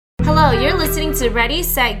Hello, you're listening to Ready,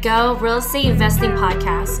 Set, Go Real Estate Investing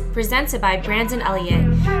Podcast, presented by Brandon Elliott.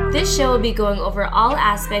 This show will be going over all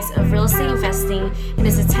aspects of real estate investing and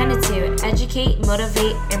is intended to educate,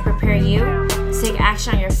 motivate, and prepare you to take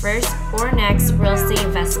action on your first or next real estate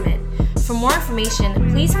investment. For more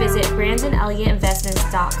information, please visit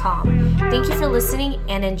BrandonElliottInvestments.com. Thank you for listening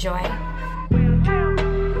and enjoy.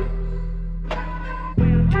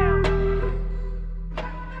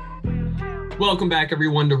 Welcome back,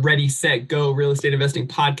 everyone, to Ready, Set, Go Real Estate Investing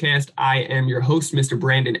Podcast. I am your host, Mr.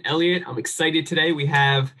 Brandon Elliott. I'm excited today. We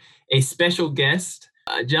have a special guest,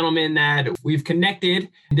 a gentleman that we've connected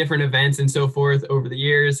in different events and so forth over the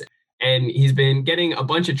years. And he's been getting a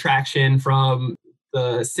bunch of traction from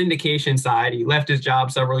the syndication side. He left his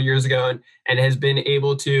job several years ago and has been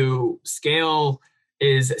able to scale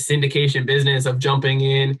his syndication business of jumping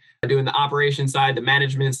in, doing the operation side, the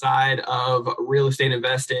management side of real estate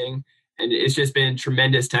investing. And it's just been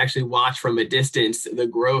tremendous to actually watch from a distance the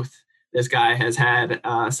growth this guy has had.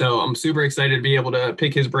 So I'm super excited to be able to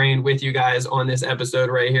pick his brain with you guys on this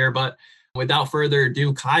episode right here. But without further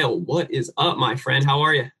ado, Kyle, what is up, my friend? How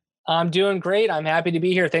are you? I'm doing great. I'm happy to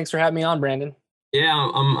be here. Thanks for having me on, Brandon.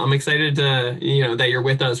 Yeah, I'm excited to, that you're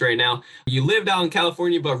with us right now. You lived out in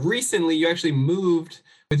California, but recently you actually moved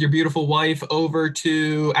with your beautiful wife over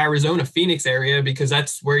to Arizona, Phoenix area, because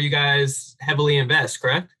that's where you guys heavily invest,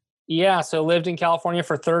 correct? Yeah, so lived in California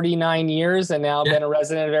for 39 years and now been a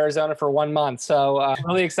resident of Arizona for 1 month. So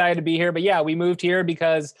really excited to be here. But yeah, we moved here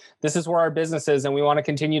because this is where our business is and we want to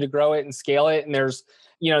continue to grow it and scale it. And there's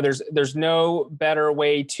no better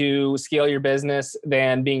way to scale your business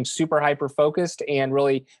than being super hyper focused and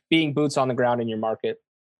really being boots on the ground in your market.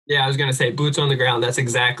 Yeah, I was going to say boots on the ground.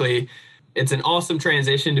 It's an awesome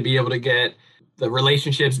transition to be able to get the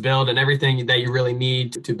relationships built and everything that you really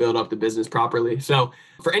need to build up the business properly. So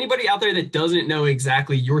for anybody out there that doesn't know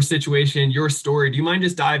exactly your situation, your story, do you mind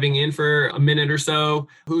just diving in for a minute or so,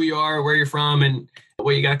 who you are, where you're from, and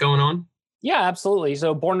what you got going on? Yeah, absolutely.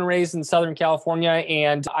 So born and raised in Southern California,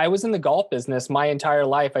 and I was in the golf business my entire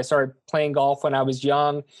life. I started playing golf when I was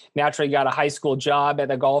young, naturally got a high school job at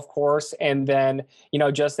the golf course. And then,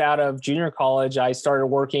 just out of junior college, I started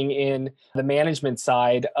working in the management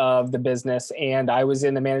side of the business. And I was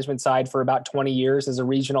in the management side for about 20 years as a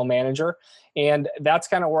regional manager. And that's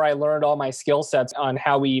kind of where I learned all my skill sets on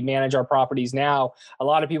how we manage our properties now. A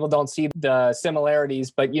lot of people don't see the similarities,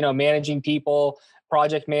 but, managing people,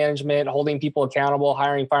 project management, holding people accountable,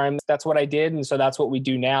 hiring, firing. That's what I did. And so that's what we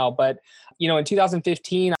do now. But, in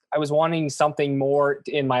 2015, I was wanting something more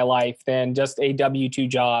in my life than just a W-2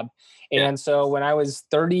 job. And so when I was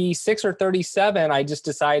 36 or 37, I just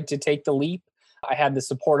decided to take the leap. I had the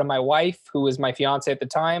support of my wife, who was my fiance at the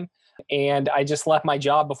time. And I just left my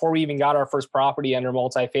job before we even got our first property under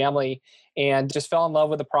multifamily and just fell in love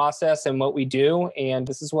with the process and what we do. And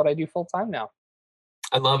this is what I do full time now.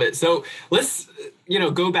 I love it. So let's,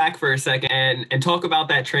 go back for a second and talk about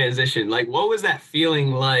that transition. Like, what was that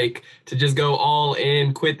feeling like to just go all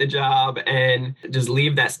in, quit the job and just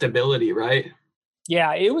leave that stability, right?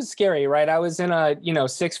 Yeah, it was scary, right? I was in a,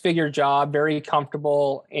 6-figure job, very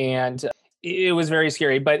comfortable, and it was very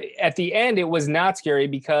scary. But at the end, it was not scary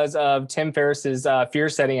because of Tim Ferriss's fear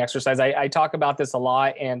setting exercise. I talk about this a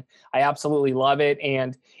lot and I absolutely love it.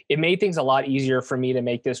 And it made things a lot easier for me to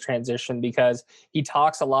make this transition because he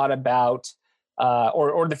talks a lot about,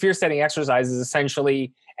 or the fear setting exercise is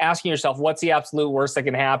essentially asking yourself, what's the absolute worst that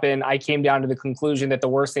can happen? I came down to the conclusion that the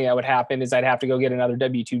worst thing that would happen is I'd have to go get another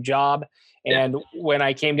W-2 job. And when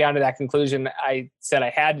I came down to that conclusion, I said I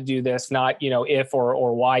had to do this, not, if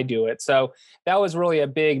or why do it. So that was really a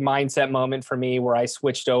big mindset moment for me where I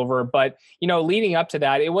switched over. But, leading up to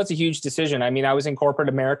that, it was a huge decision. I mean, I was in corporate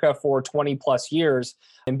America for 20 plus years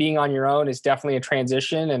and being on your own is definitely a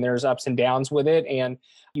transition and there's ups and downs with it. And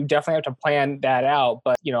you definitely have to plan that out.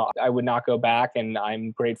 But, I would not go back and I'm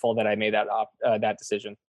grateful that I made that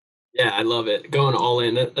decision. Yeah, I love it. Going all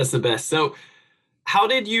in. That's the best. So how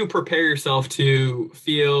did you prepare yourself to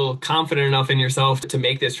feel confident enough in yourself to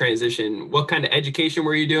make this transition? What kind of education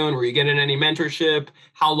were you doing? Were you getting any mentorship?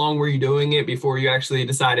 How long were you doing it before you actually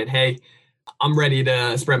decided, hey, I'm ready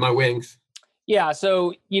to spread my wings? Yeah.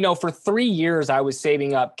 So, for 3 years, I was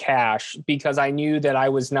saving up cash because I knew that I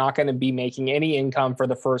was not going to be making any income for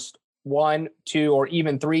the first 1, 2, or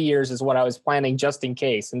even 3 years is what I was planning just in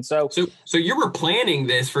case. And so you were planning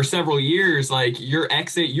this for several years, like your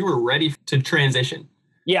exit, you were ready to transition.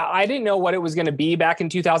 Yeah, I didn't know what it was going to be back in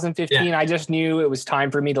 2015. Yeah. I just knew it was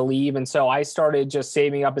time for me to leave. And so I started just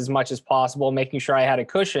saving up as much as possible, making sure I had a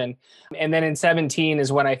cushion. And then in 17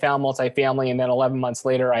 is when I found multifamily. And then 11 months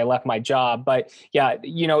later, I left my job. But yeah,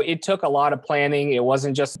 it took a lot of planning. It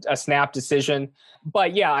wasn't just a snap decision.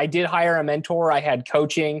 But yeah, I did hire a mentor. I had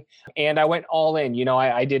coaching and I went all in.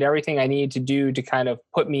 I did everything I needed to do to kind of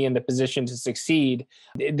put me in the position to succeed.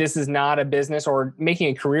 This is not a business, or making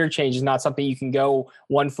a career change is not something you can go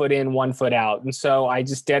 1 foot in, 1 foot out. And so I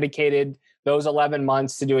just dedicated those 11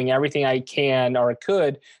 months to doing everything I can or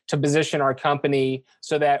could to position our company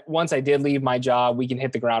so that once I did leave my job, we can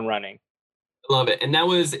hit the ground running. Love it. And that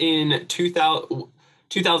was in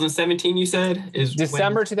 2017, you said? Is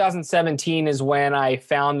December 2017 is when I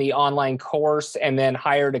found the online course and then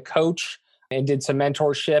hired a coach and did some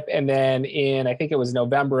mentorship. And then I think it was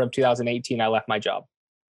November of 2018, I left my job.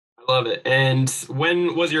 I love it. And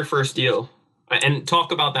when was your first deal? And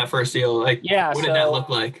talk about that first deal. What did that look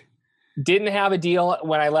like? Didn't have a deal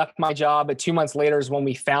when I left my job, but 2 months later is when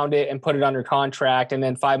we found it and put it under contract. And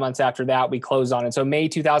then 5 months after that, we closed on it. So May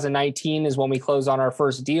 2019 is when we closed on our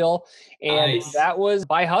first deal. And That was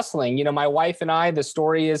by hustling. My wife and I, the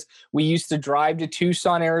story is we used to drive to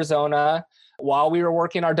Tucson, Arizona while we were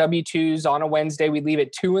working our W-2s on a Wednesday. We'd leave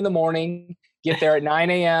at 2 a.m, get there at 9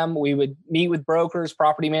 a.m. We would meet with brokers,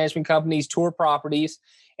 property management companies, tour properties.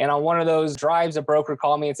 And on one of those drives, a broker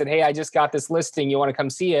called me and said, "Hey, I just got this listing. You want to come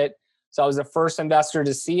see it?" So I was the first investor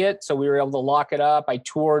to see it. So we were able to lock it up. I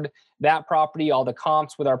toured that property, all the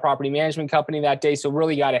comps with our property management company that day. So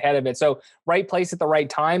really got ahead of it. So right place at the right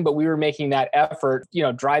time, but we were making that effort,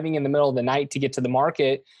 driving in the middle of the night to get to the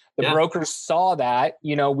market. The brokers saw that,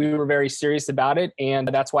 we were very serious about it. And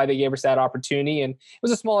that's why they gave us that opportunity. And it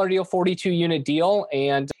was a smaller deal, 42 unit deal.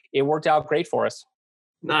 And it worked out great for us.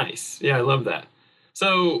 Nice. Yeah, I love that.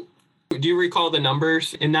 So do you recall the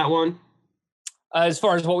numbers in that one? As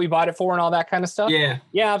far as what we bought it for and all that kind of stuff? Yeah.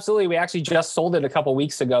 Yeah, absolutely. We actually just sold it a couple of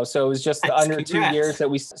weeks ago. So it was just under 2 years that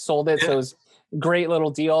we sold it. Yeah. So it was a great little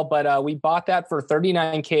deal. But we bought that for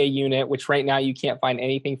 $39K a unit, which right now you can't find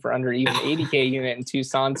anything for under even $80K a unit in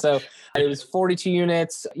Tucson. So it was 42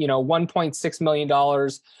 units, $1.6 million.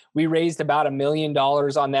 We raised about $1 million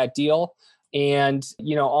on that deal. And,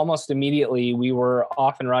 almost immediately we were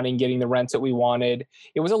off and running, getting the rents that we wanted.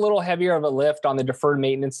 It was a little heavier of a lift on the deferred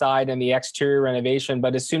maintenance side and the exterior renovation.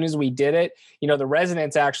 But as soon as we did it, the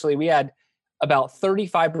residents actually, we had about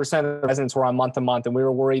 35% of the residents were on month to month, and we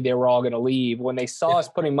were worried they were all going to leave. When they saw us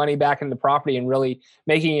putting money back in the property and really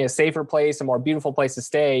making it a safer place, a more beautiful place to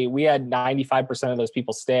stay, we had 95% of those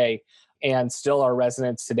people stay and still are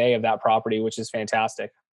residents today of that property, which is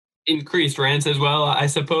fantastic. Increased rents as well, I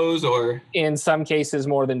suppose, or in some cases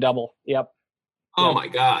more than double. Yep. Oh my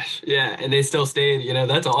gosh. Yeah. And they still stayed,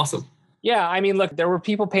 that's awesome. Yeah. I mean, look, there were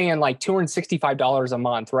people paying like $265 a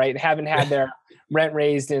month, right? Haven't had their rent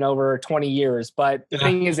raised in over 20 years. But the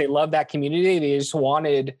thing is, they love that community. They just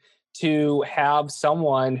wanted to have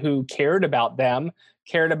someone who cared about them,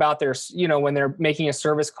 cared about their, when they're making a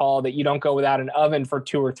service call, that you don't go without an oven for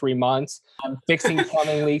 2 or 3 months, fixing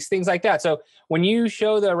plumbing leaks, things like that. So when you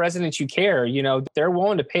show the residents you care, they're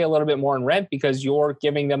willing to pay a little bit more in rent because you're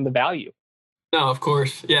giving them the value. No, of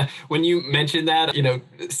course. Yeah. When you mentioned that,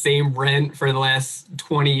 same rent for the last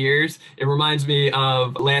 20 years, it reminds me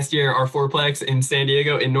of last year, our fourplex in San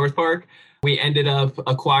Diego in North Park. We ended up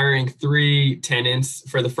acquiring 3 tenants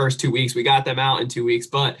for the first 2 weeks. We got them out in 2 weeks,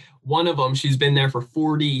 but one of them, she's been there for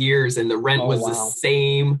 40 years and the rent was the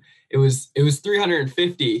same. It was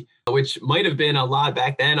 $350, which might have been a lot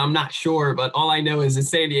back then. I'm not sure, but all I know is in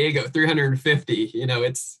San Diego, $350,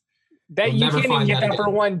 it's that you can't even get that for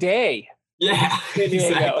one day. Yeah,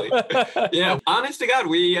 exactly. Yeah. Honest to God,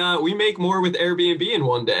 we make more with Airbnb in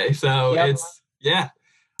one day. So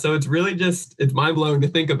So it's really it's mind blowing to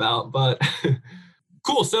think about, but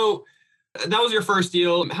cool. So that was your first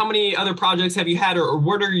deal. How many other projects have you had, or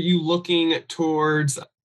what are you looking towards,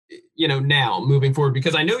 now moving forward?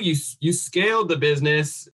 Because I know you scaled the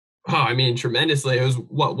business. Tremendously. It was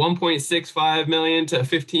 1.65 million to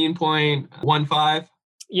 15.15.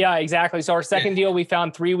 Yeah, exactly. So our second deal we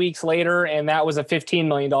found 3 weeks later, and that was a $15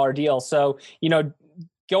 million deal. So,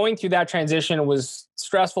 going through that transition was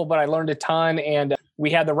stressful, but I learned a ton, and we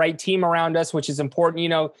had the right team around us, which is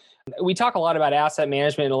important. We talk a lot about asset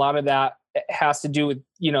management, and a lot of that has to do with,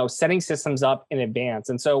 setting systems up in advance.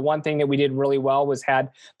 And so one thing that we did really well was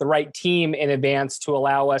had the right team in advance to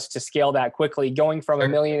allow us to scale that quickly. Going from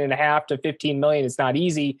 $1.5 million to 15 million is not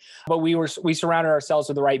easy, but we surrounded ourselves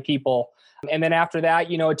with the right people. And then after that,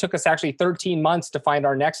 it took us actually 13 months to find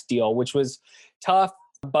our next deal, which was tough.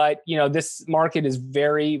 But, this market is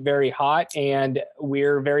very, very hot and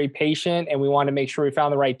we're very patient and we want to make sure we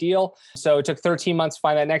found the right deal. So it took 13 months to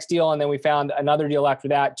find that next deal. And then we found another deal after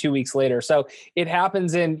that 2 weeks later. So it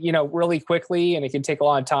happens in, really quickly and it can take a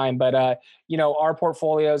lot of time. But, our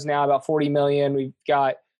portfolio is now about 40 million. We've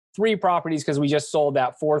got 3 properties because we just sold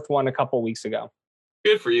that 4th one a couple of weeks ago.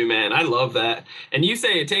 Good for you, man. I love that. And you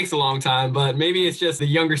say it takes a long time, but maybe it's just the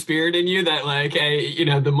younger spirit in you that like, hey,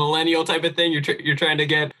 the millennial type of thing. You're trying to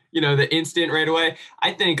get, the instant right away.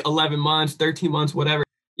 I think 11 months, 13 months, whatever.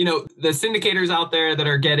 The syndicators out there that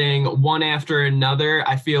are getting one after another,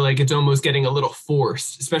 I feel like it's almost getting a little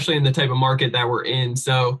forced, especially in the type of market that we're in.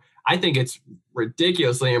 So I think it's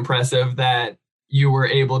ridiculously impressive that you were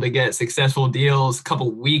able to get successful deals a couple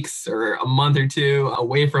weeks or a month or two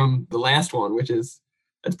away from the last one,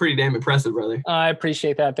 that's pretty damn impressive, brother. I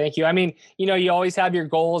appreciate that. Thank you. I mean, you always have your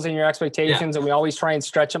goals and your expectations, and we always try and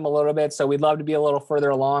stretch them a little bit. So we'd love to be a little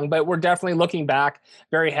further along, but we're definitely looking back,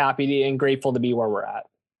 very happy and grateful to be where we're at.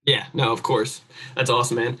 Yeah, no, of course. That's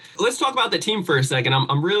awesome, man. Let's talk about the team for a second.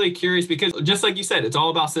 I'm really curious because just like you said, it's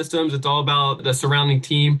all about systems. It's all about the surrounding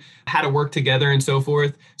team, how to work together and so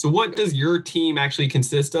forth. So what does your team actually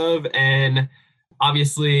consist of? And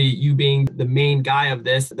obviously, you being the main guy of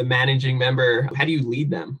this, the managing member, how do you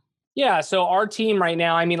lead them? Yeah. So our team right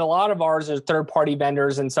now, a lot of ours are third-party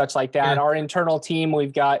vendors and such like that. Yeah. Our internal team,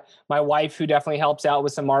 we've got my wife who definitely helps out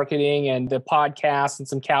with some marketing and the podcast and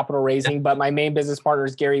some capital raising. Yeah. But my main business partner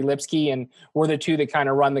is Gary Lipsky, and we're the two that kind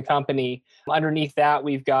of run the company. Underneath that,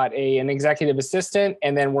 we've got an executive assistant,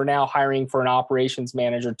 and then we're now hiring for an operations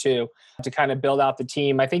manager too to kind of build out the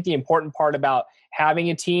team. I think the important part about having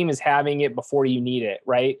a team is having it before you need it,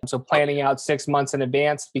 right? So planning out 6 months in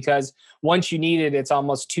advance, because once you need it, it's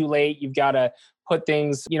almost too late. You've got to put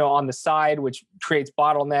things, on the side, which creates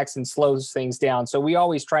bottlenecks and slows things down. So we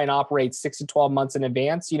always try and operate 6 to 12 months in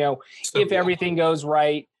advance. If everything goes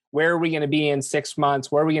right, where are we going to be in 6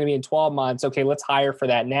 months? Where are we going to be in 12 months? Okay, let's hire for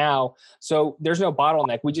that now. So there's no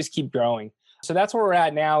bottleneck. We just keep growing. So that's where we're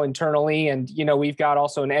at now internally. And, we've got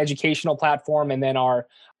also an educational platform and then our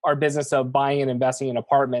business of buying and investing in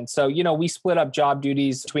apartments. So, we split up job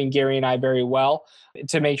duties between Gary and I very well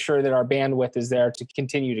to make sure that our bandwidth is there to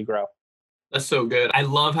continue to grow. That's so good. I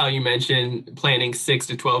love how you mentioned planning 6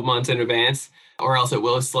 to 12 months in advance, or else it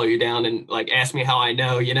will slow you down and ask me how I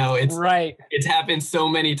know, it's right. It's happened so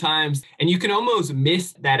many times, and you can almost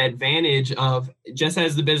miss that advantage of just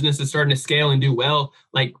as the business is starting to scale and do well,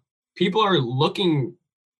 people are looking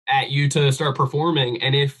at you to start performing.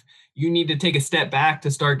 And if you need to take a step back to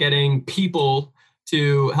start getting people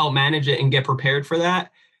to help manage it and get prepared for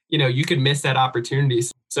that, you could miss that opportunity.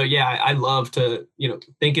 So yeah, I love to,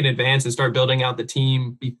 think in advance and start building out the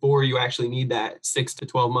team before you actually need that 6 to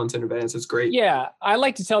 12 months in advance. It's great. Yeah. I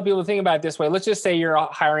like to tell people to think about it this way. Let's just say you're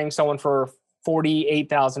hiring someone for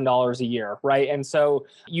 $48,000 a year, right? And so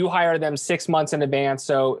you hire them 6 months in advance,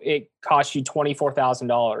 so it costs you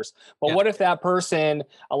 $24,000. But what if that person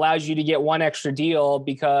allows you to get one extra deal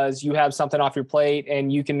because you have something off your plate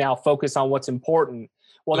and you can now focus on what's important?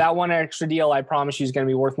 Well, that one extra deal, I promise you, is going to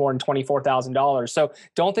be worth more than $24,000. So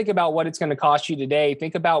don't think about what it's going to cost you today.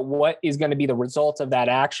 Think about what is going to be the result of that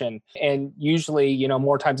action. And usually,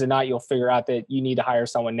 more times than not, you'll figure out that you need to hire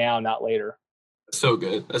someone now, not later. So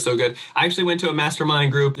good. That's so good. I actually went to a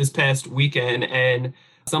mastermind group this past weekend, and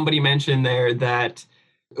somebody mentioned there that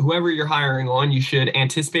whoever you're hiring on, you should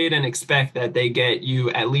anticipate and expect that they get you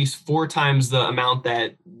at least 4 times the amount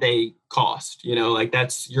that they cost.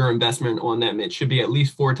 That's your investment on them. It should be at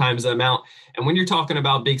least 4 times the amount. And when you're talking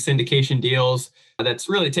about big syndication deals, that's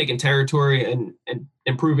really taking territory and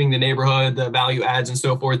improving the neighborhood, the value adds and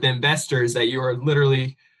so forth, the investors that you are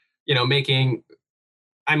literally, making.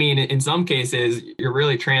 In some cases, you're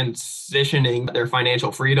really transitioning their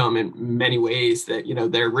financial freedom in many ways that,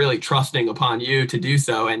 they're really trusting upon you to do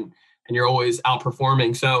so. And you're always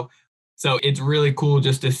outperforming. So it's really cool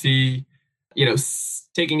just to see,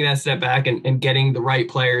 taking that step back and getting the right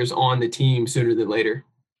players on the team sooner than later.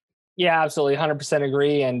 Yeah, absolutely. 100%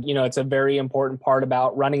 agree. And, it's a very important part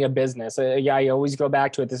about running a business. I always go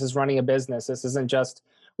back to it. This is running a business. This isn't just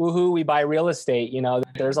woohoo, we buy real estate.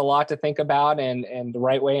 There's a lot to think about and the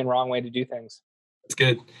right way and wrong way to do things. That's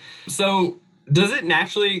good. So does it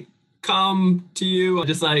naturally come to you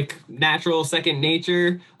just like natural second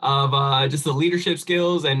nature of just the leadership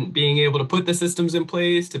skills and being able to put the systems in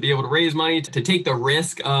place to be able to raise money, to take the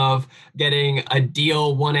risk of getting a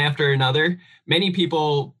deal one after another? Many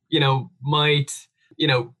people, might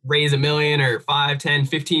raise $1 million or 5, 10,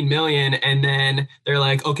 15 million. And then they're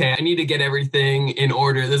like, okay, I need to get everything in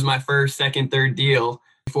order. This is my first, second, third deal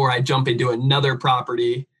before I jump into another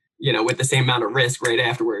property, with the same amount of risk right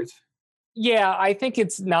afterwards. Yeah, I think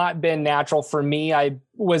it's not been natural for me. I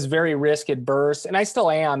was very risk adverse, and I still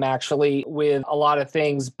am actually with a lot of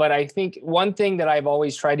things. But I think one thing that I've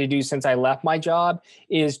always tried to do since I left my job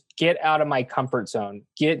is get out of my comfort zone,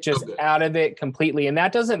 get just out of it completely. And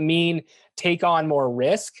that doesn't mean take on more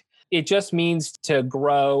risk. It just means to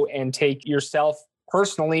grow and take yourself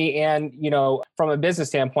personally and, from a business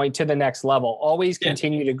standpoint to the next level. Always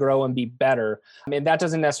continue to grow and be better. I mean, that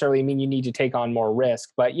doesn't necessarily mean you need to take on more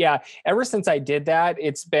risk. But yeah, ever since I did that,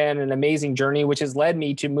 it's been an amazing journey, which has led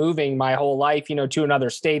me to moving my whole life, to another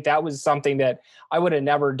state. That was something that I would have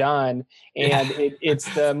never done. And it's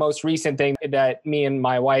the most recent thing that me and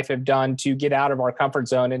my wife have done to get out of our comfort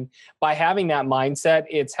zone. And by having that mindset,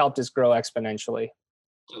 it's helped us grow exponentially.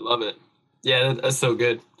 I love it. Yeah, that's so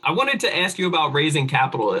good. I wanted to ask you about raising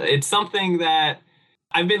capital. It's something that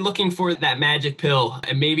I've been looking for, that magic pill,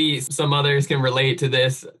 and maybe some others can relate to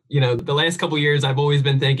this. The last couple of years, I've always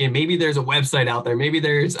been thinking maybe there's a website out there. Maybe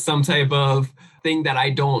there's some type of thing that I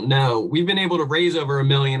don't know. We've been able to raise over $1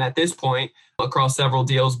 million at this point across several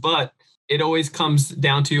deals, but it always comes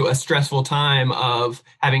down to a stressful time of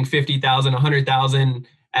having $50,000, $100,000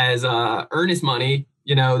 as earnest money.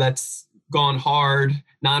 That's gone hard,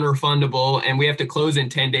 non-refundable, and we have to close in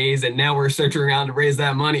 10 days. And now we're searching around to raise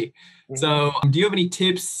that money. Mm-hmm. So do you have any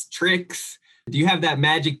tips, tricks? Do you have that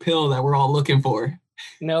magic pill that we're all looking for?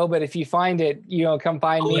 No, but if you find it, come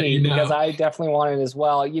find me because I definitely want it as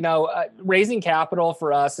well. Raising capital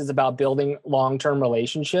for us is about building long-term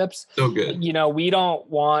relationships. So good. We don't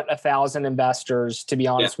want 1,000 investors, to be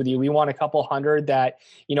honest with you. We want a couple hundred that,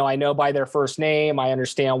 I know by their first name, I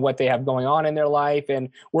understand what they have going on in their life, and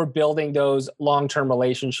we're building those long-term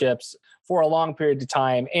relationships for a long period of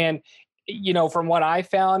time. And, from what I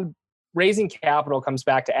found, raising capital comes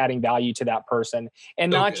back to adding value to that person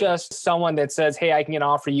and not just someone that says, hey, I can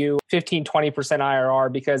offer you 15, 20%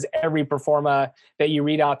 IRR because every pro forma that you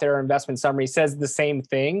read out there, investment summary, says the same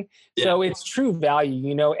thing. Yeah. So it's true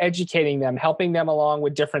value, educating them, helping them along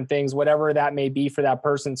with different things, whatever that may be for that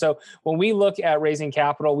person. So when we look at raising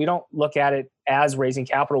capital, we don't look at it as raising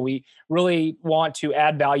capital. We really want to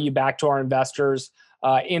add value back to our investors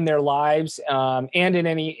in their lives and in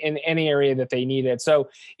any area that they need it. So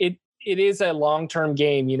it is a long-term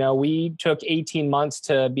game. We took 18 months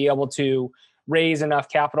to be able to raise enough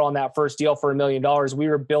capital on that first deal for $1 million. We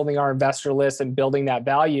were building our investor list and building that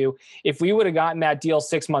value. If we would have gotten that deal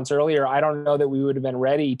 6 months earlier, I don't know that we would have been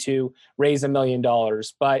ready to raise $1 million.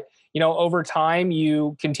 But over time,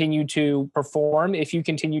 you continue to perform. If you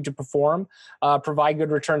continue to perform, provide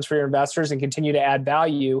good returns for your investors and continue to add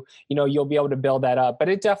value, you'll be able to build that up. But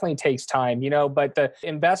it definitely takes time, but the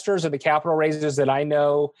investors or the capital raisers that I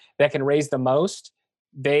know that can raise the most,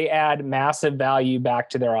 they add massive value back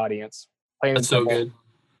to their audience. That's so good.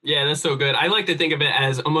 Yeah, that's so good. I like to think of it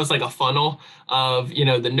as almost like a funnel of,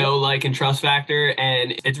 the know, like, and trust factor.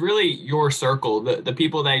 And it's really your circle, the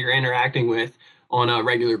people that you're interacting with on a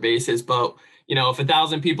regular basis. But, if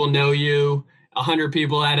 1,000 people know you, 100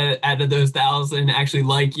 people out of those 1,000 actually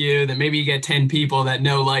like you, then maybe you get 10 people that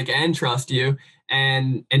know, like, and trust you.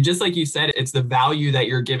 And just like you said, it's the value that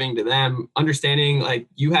you're giving to them, understanding like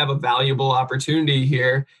you have a valuable opportunity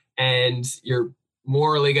here and you're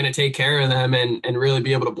morally going to take care of them and really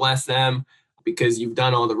be able to bless them because you've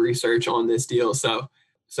done all the research on this deal. So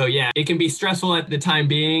yeah, it can be stressful at the time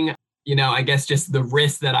being, I guess just the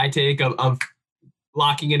risk that I take of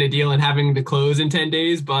locking in a deal and having to close in 10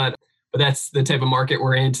 days, but that's the type of market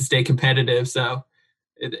we're in to stay competitive. So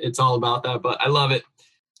it's all about that, but I love it.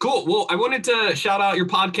 Cool. Well, I wanted to shout out your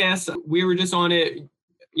podcast. We were just on it.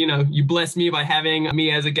 You blessed me by having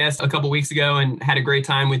me as a guest a couple of weeks ago and had a great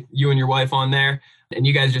time with you and your wife on there. And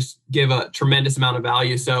you guys just give a tremendous amount of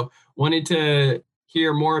value. So wanted to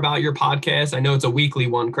hear more about your podcast. I know it's a weekly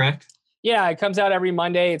one, correct? Yeah, it comes out every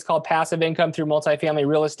Monday. It's called Passive Income Through Multifamily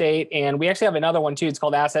Real Estate. And we actually have another one too. It's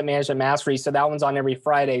called Asset Management Mastery. So that one's on every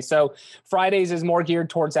Friday. So Fridays is more geared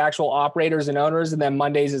towards actual operators and owners. And then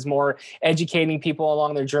Mondays is more educating people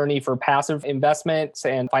along their journey for passive investments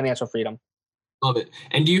and financial freedom. Love it.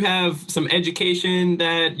 And do you have some education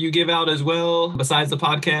that you give out as well besides the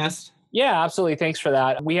podcast? Yeah, absolutely. Thanks for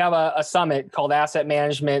that. We have a summit called Asset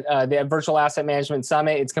Management, the Virtual Asset Management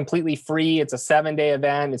Summit. It's completely free. It's a 7-day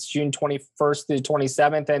event. It's June 21st through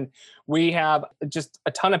 27th. And we have just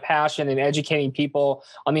a ton of passion in educating people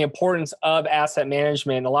on the importance of asset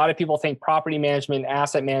management. A lot of people think property management and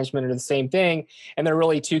asset management are the same thing, and they're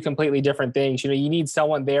really two completely different things. You need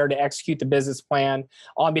someone there to execute the business plan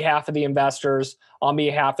on behalf of the investors, on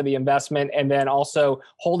behalf of the investment, and then also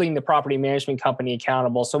holding the property management company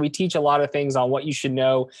accountable. So we teach a a lot of things on what you should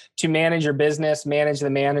know to manage your business, manage the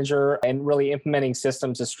manager, and really implementing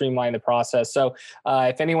systems to streamline the process. So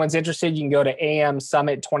if anyone's interested, you can go to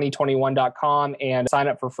amsummit2021.com and sign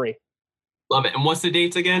up for free. Love it. And what's the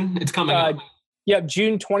dates again? It's coming up. Yep,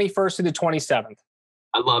 June 21st to the 27th.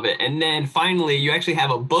 I love it. And then finally, you actually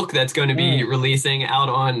have a book that's going to be releasing out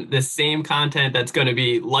on the same content that's going to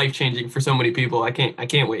be life-changing for so many people. I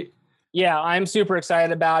can't wait. Yeah, I'm super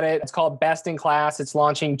excited about it. It's called Best in Class. It's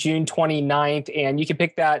launching June 29th, and you can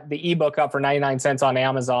pick the ebook up for 99 cents on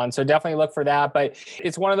Amazon. So definitely look for that. But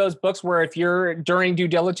it's one of those books where if you're during due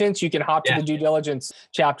diligence, you can hop to the due diligence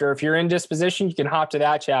chapter. If you're in disposition, you can hop to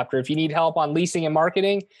that chapter. If you need help on leasing and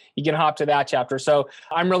marketing, you can hop to that chapter. So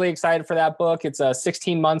I'm really excited for that book. It's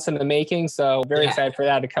 16 months in the making. So very excited for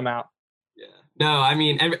that to come out. No, I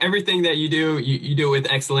mean, everything that you do, you do with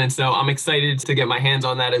excellence. So I'm excited to get my hands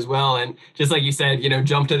on that as well. And just like you said,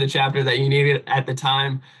 jump to the chapter that you needed at the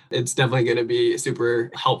time. It's definitely going to be super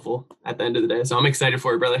helpful at the end of the day. So I'm excited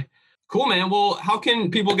for it, brother. Cool, man. Well, how can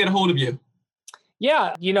people get a hold of you?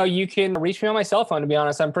 Yeah, you can reach me on my cell phone, to be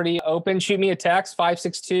honest. I'm pretty open. Shoot me a text,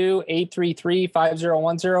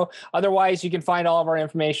 562-833-5010. Otherwise, you can find all of our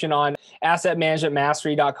information on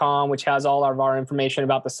assetmanagementmastery.com, which has all of our information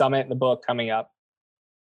about the summit and the book coming up.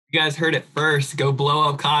 You guys heard it first. Go blow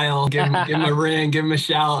up Kyle. Give him a ring. Give him a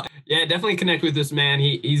shout. Yeah, definitely connect with this man.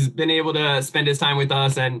 He's been able to spend his time with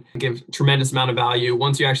us and give tremendous amount of value.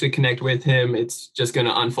 Once you actually connect with him, it's just going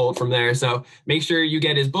to unfold from there. So make sure you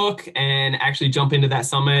get his book and actually jump into that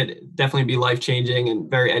summit. Definitely be life-changing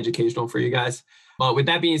and very educational for you guys. But with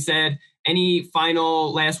that being said, any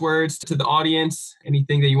final last words to the audience?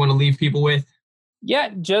 Anything that you want to leave people with? Yeah,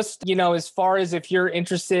 just, as far as if you're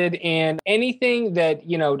interested in anything that,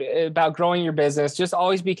 about growing your business, just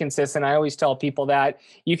always be consistent. I always tell people that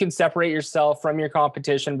you can separate yourself from your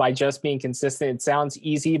competition by just being consistent. It sounds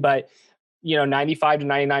easy, but 95 to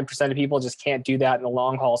 99% of people just can't do that in the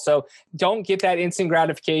long haul. So don't get that instant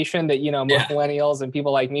gratification that, most millennials and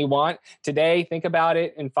people like me want today. Think about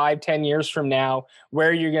it in 5-10 years from now,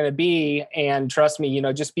 where you're going to be. And trust me,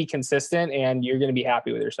 just be consistent and you're going to be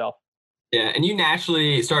happy with yourself. Yeah, and you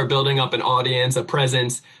naturally start building up an audience, a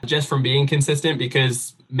presence, just from being consistent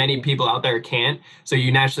because many people out there can't. So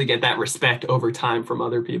you naturally get that respect over time from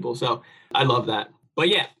other people. So I love that. But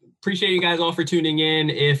yeah, appreciate you guys all for tuning in.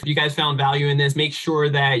 If you guys found value in this, make sure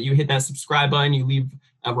that you hit that subscribe button, you leave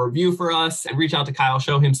a review for us, and reach out to Kyle,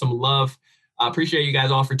 show him some love. Appreciate you guys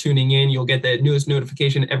all for tuning in. You'll get the newest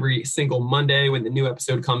notification every single Monday when the new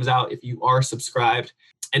episode comes out if you are subscribed.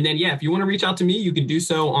 And then, if you want to reach out to me, you can do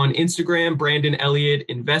so on Instagram, Brandon Elliott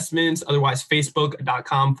Investments, otherwise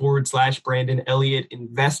facebook.com/Brandon Elliott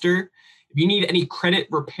Investor. If you need any credit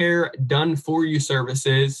repair done for you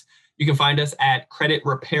services, you can find us at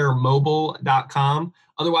creditrepairmobile.com.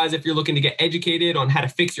 Otherwise, if you're looking to get educated on how to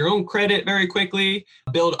fix your own credit very quickly,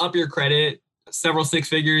 build up your credit, several six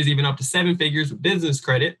figures, even up to seven figures with business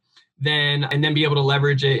credit, and then be able to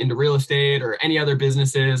leverage it into real estate or any other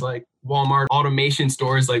businesses like Walmart, automation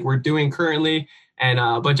stores like we're doing currently, and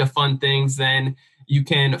a bunch of fun things, then you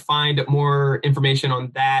can find more information on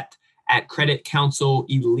that at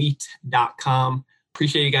creditcounselelite.com.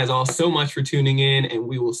 Appreciate you guys all so much for tuning in, and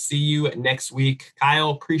we will see you next week. Kyle,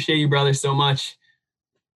 appreciate you, brother, so much.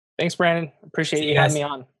 Thanks, Brandon. Appreciate you having me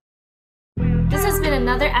on. This has been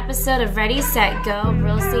another episode of Ready, Set, Go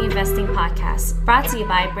Real Estate Investing Podcast, brought to you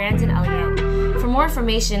by Brandon Elliott. For more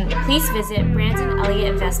information, please visit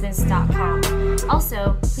BrandonElliottInvestments.com.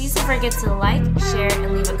 Also, please don't forget to like, share,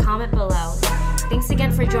 and leave a comment below. Thanks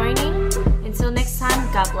again for joining. Until next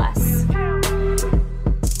time, God bless.